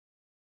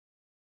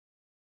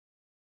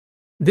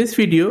This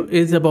video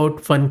is about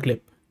FunClip.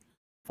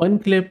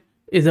 FunClip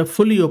is a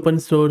fully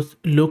open source,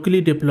 locally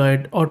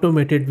deployed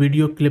automated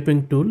video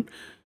clipping tool.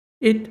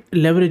 It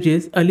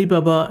leverages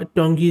Alibaba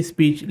TONGYI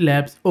Speech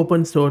Labs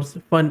open source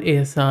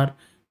FunASR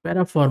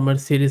Paraformer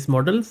series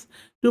models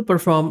to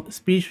perform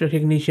speech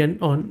recognition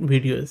on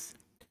videos.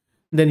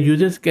 Then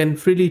users can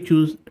freely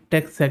choose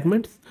text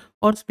segments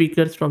or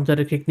speakers from the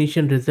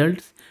recognition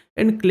results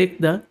and click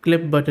the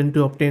clip button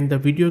to obtain the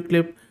video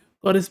clip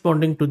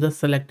corresponding to the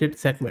selected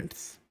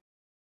segments.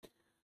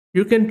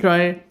 You can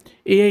try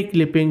AI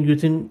clipping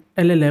using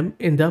LLM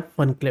in the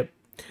FunClip.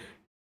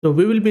 So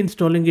we will be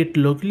installing it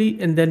locally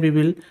and then we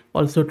will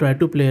also try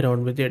to play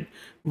around with it.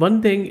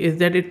 One thing is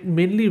that it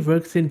mainly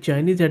works in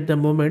Chinese at the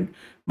moment,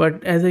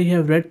 but as I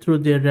have read through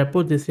their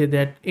repo, they say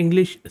that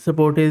English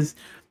support is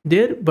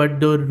there, but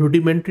though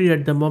rudimentary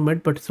at the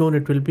moment, but soon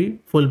it will be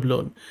full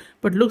blown.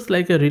 But looks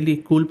like a really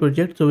cool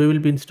project, so we will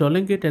be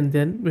installing it and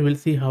then we will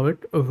see how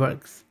it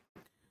works.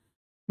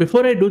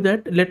 Before I do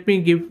that, let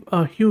me give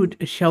a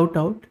huge shout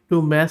out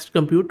to Mast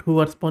Compute who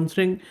are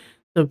sponsoring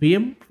the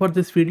VM for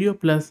this video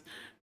plus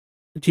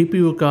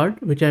GPU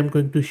card, which I'm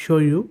going to show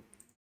you.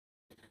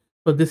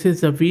 So this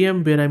is a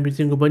VM where I'm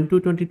using Ubuntu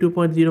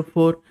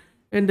 22.04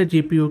 and the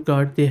GPU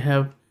card they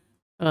have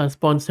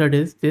sponsored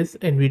is this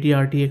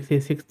NVIDIA RTX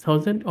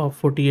A6000 of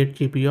 48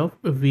 GB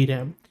of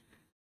VRAM.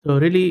 So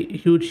really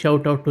huge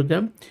shout out to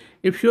them.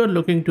 If you are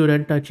looking to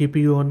rent a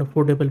GPU on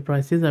affordable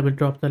prices, I will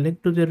drop the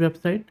link to their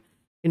website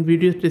in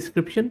video's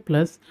description.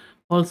 Plus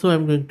also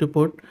I'm going to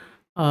put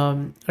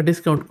a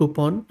discount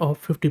coupon of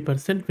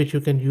 50% which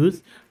you can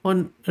use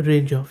on a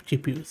range of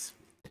GPUs.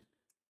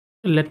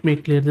 Let me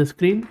clear the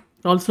screen.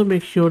 Also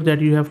make sure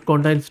that you have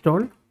Conda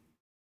installed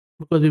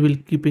because we will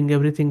keeping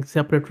everything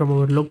separate from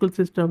our local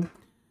system.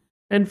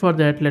 And for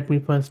that, let me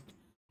first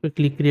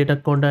quickly create a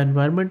Conda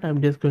environment.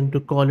 I'm just going to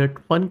call it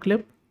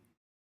FunClip.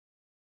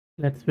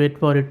 Let's wait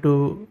for it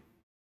to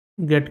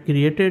get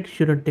created.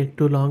 Shouldn't take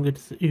too long.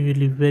 It's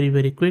usually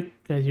very quick.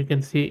 As you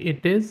can see,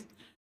 it is.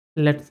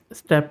 Let's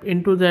step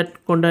into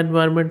that Conda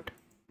environment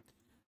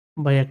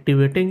by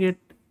activating it,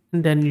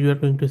 and then you are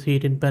going to see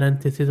it in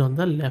parentheses on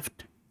the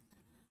left.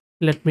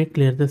 Let me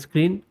clear the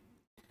screen.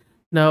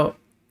 Now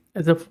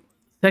as a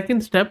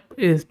second step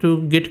is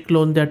to git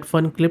clone that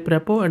FunClip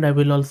repo, and I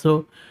will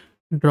also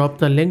drop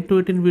the link to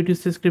it in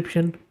video's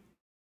description.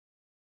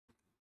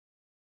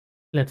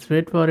 Let's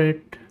wait for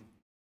it.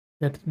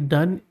 That's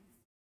done.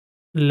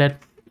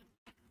 Let's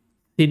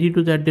cd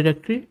to that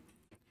directory,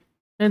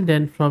 and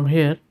then from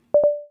here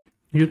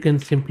you can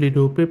simply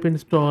do pip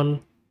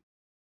install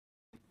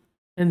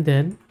and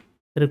then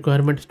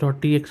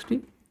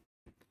requirements.txt.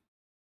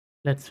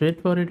 Let's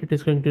wait for it. It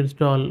is going to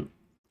install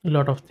a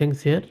lot of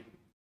things here,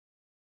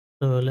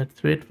 so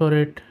let's wait for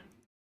it.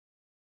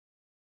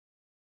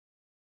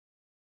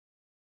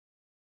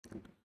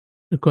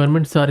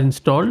 Requirements are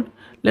installed.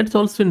 Let's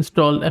also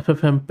install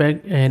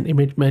FFmpeg and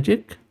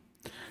ImageMagick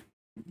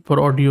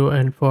for audio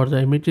and for the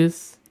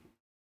images,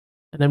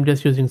 and I'm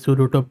just using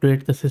sudo to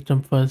update the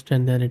system first,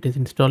 and then it is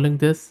installing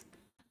this.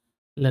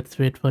 Let's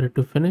wait for it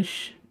to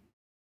finish,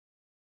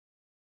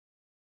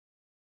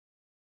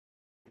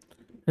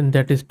 and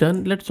that is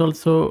done. Let's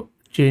also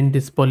change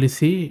this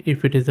policy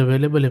if it is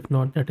available. If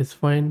not, that is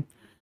fine.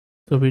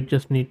 So we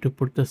just need to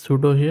put the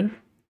sudo here,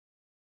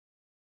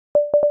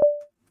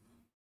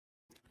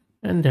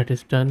 and that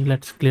is done.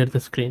 Let's clear the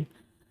screen.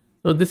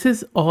 So this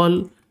is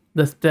all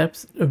the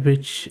steps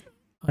which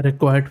are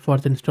required for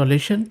the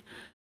installation.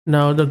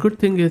 Now the good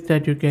thing is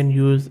that you can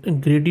use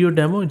Gradio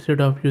demo instead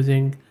of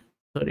using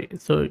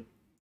so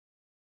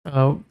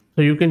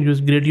you can use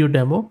Gradio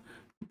demo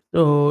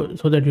so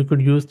that you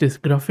could use this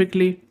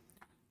graphically.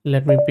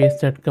 Let me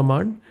paste that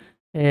command,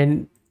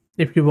 and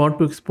if you want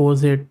to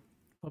expose it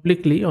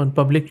publicly on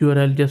public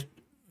URL, just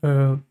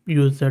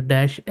use the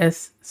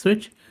 -s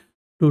switch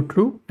to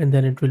true, and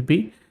then it will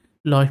be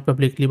launched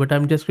publicly. But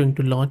I'm just going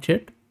to launch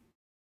it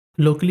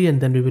locally and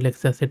then we will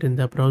access it in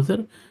the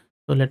browser.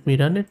 So let me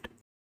run it,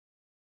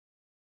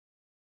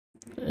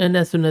 and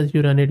as soon as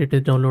you run it, it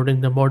is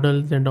downloading the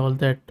models and all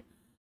that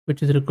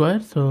which is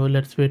required. So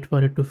let's wait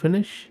for it to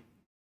finish.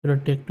 It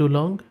won't take too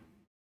long.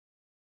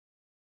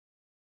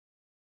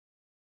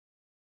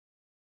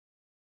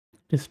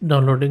 Just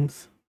downloading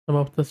some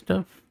of the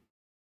stuff,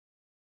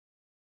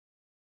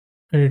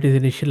 and it is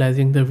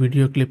initializing the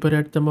video clipper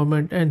at the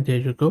moment, and there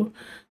you go.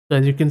 So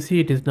as you can see,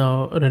 it is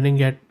now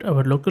running at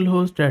our local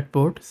host at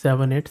port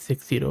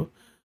 7860.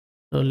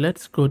 So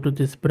let's go to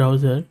this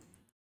browser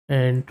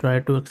and try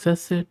to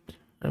access it.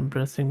 I'm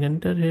pressing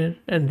enter here,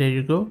 and there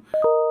you go.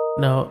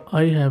 Now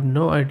I have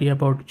no idea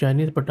about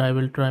Chinese, but I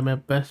will try my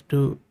best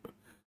to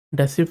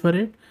decipher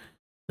it.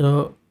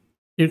 So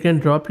you can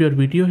drop your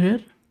video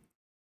here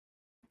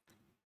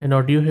and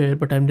audio here,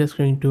 but I'm just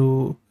going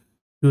to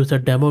use a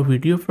demo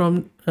video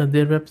from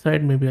their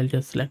website. Maybe I'll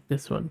just select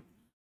this one.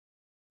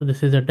 So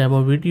this is a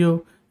demo video,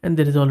 and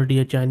there is already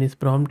a Chinese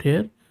prompt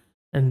here,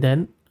 and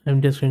then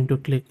I'm just going to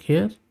click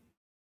here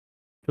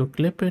to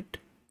clip it,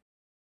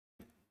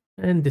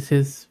 and this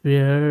is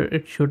where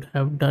it should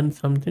have done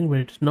something, but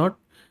it's not.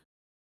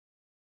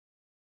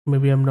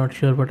 Maybe I'm not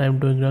sure what I'm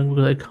doing wrong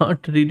because I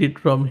can't read it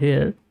from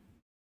here.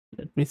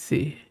 Let me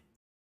see.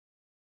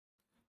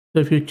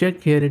 So if you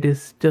check here, it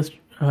is just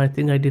I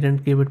think I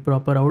didn't give it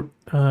proper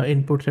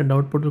inputs and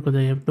output because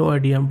I have no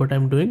idea what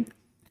I'm doing.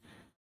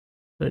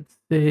 So it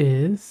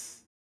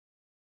says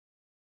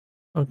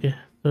okay.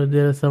 So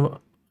there are some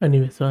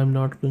anyway. So I'm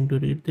not going to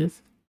read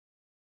this.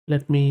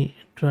 Let me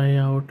try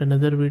out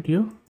another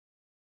video.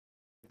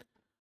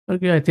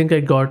 Okay, I think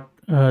I got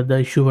the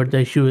issue. What the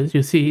issue is,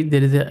 you see,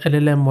 there is a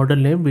LLM model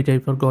name which I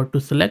forgot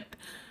to select.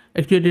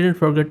 Actually, I didn't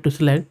forget to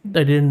select.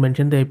 I didn't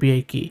mention the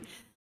API key.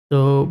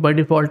 So by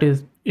default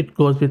is it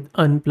goes with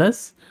un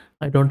plus.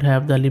 I don't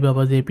have the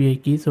Alibaba's API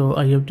key, so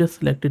I have just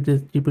selected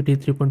this GPT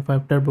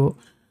 3.5 Turbo.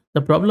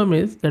 The problem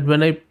is that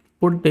when I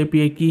put the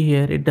API key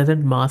here, it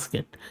doesn't mask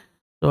it.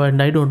 So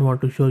and I don't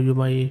want to show you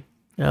my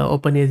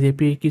OpenAI's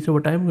API key. So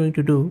what I'm going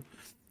to do,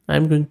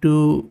 I'm going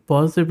to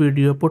pause the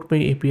video, put my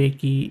API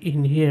key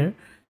in here,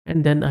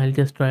 and then I'll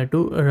just try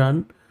to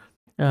run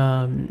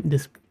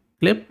this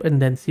clip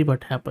and then see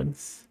what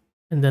happens.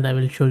 And then I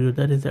will show you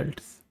the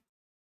results.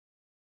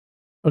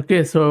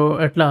 Okay, so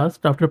at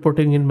last, after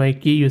putting in my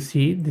key, you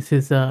see this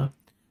is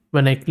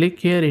when I click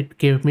here, it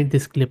gave me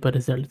this clipper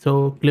result.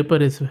 So clipper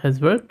has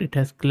worked. It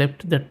has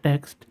clipped the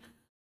text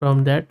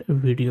from that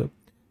video.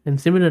 And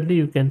similarly,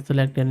 you can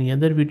select any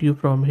other video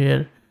from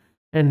here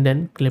and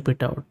then clip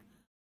it out.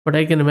 But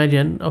I can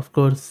imagine, of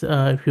course,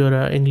 if you're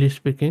English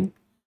speaking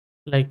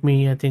like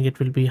me, I think it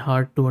will be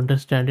hard to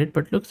understand it,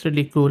 but looks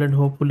really cool. And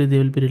hopefully they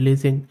will be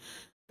releasing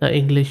the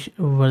English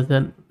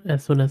version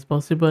as soon as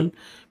possible,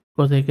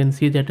 because I can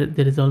see that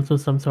there is also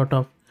some sort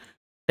of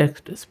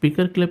text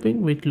speaker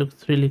clipping, which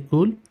looks really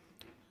cool.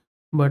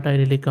 But I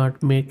really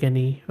can't make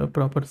any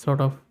proper sort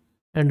of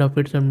end of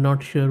it, so I'm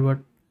not sure what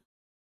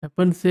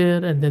happens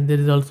here. And then there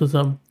is also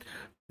some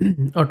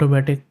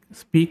automatic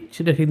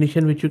speech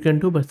recognition which you can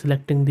do by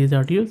selecting these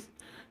audios.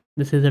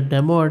 This is a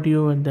demo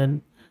audio, and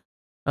then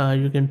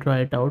you can try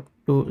it out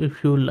too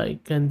if you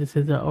like. And this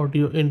is the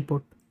audio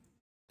input,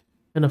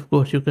 and of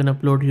course you can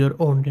upload your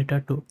own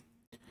data too.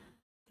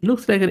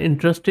 Looks like an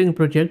interesting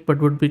project, but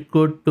would be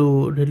good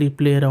to really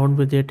play around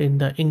with it in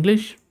the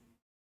English.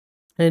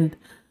 And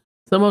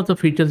some of the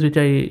features which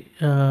I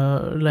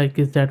like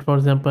is that, for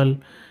example,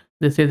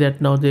 they say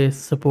that now they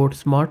support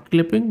smart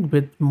clipping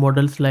with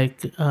models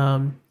like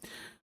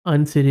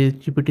Unseries,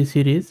 GPT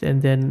series,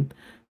 and then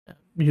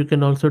you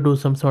can also do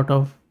some sort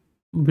of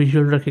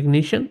visual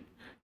recognition.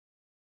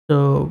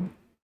 So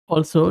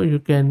also you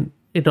can,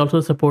 it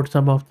also supports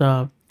some of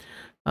the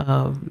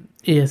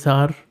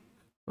ASR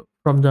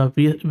from the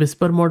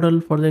whisper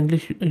model for the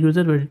English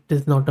user, but it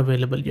is not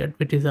available yet,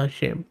 which is a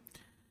shame.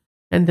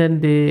 And then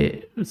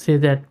they say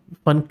that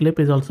FunClip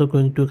is also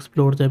going to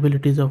explore the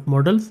abilities of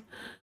models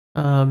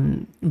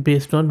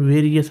based on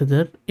various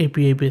other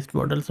API based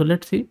models. So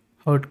let's see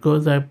how it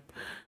goes.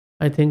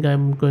 I think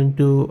I'm going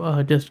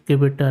to just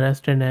give it a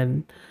rest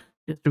and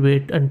just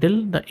wait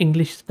until the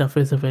English stuff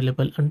is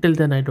available. Until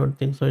then, I don't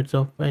think so it's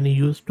of any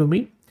use to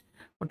me.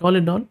 But all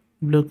in all,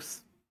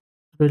 looks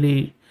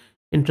really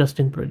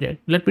interesting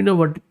project. Let me know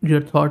what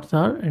your thoughts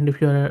are, and if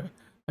you're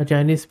a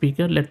Chinese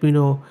speaker, let me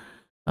know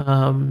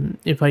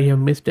if I have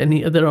missed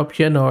any other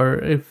option, or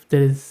if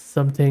there is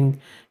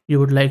something you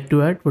would like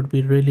to add. Would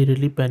be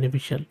really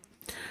beneficial.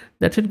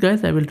 That's it,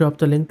 guys. I will drop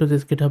the link to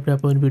this GitHub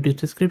repo in video's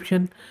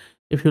description.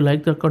 If you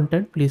like the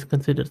content, please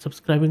consider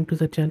subscribing to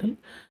the channel,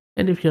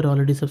 and if you're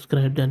already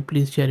subscribed, then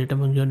please share it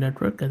among your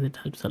network, as it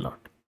helps a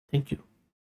lot. Thank you.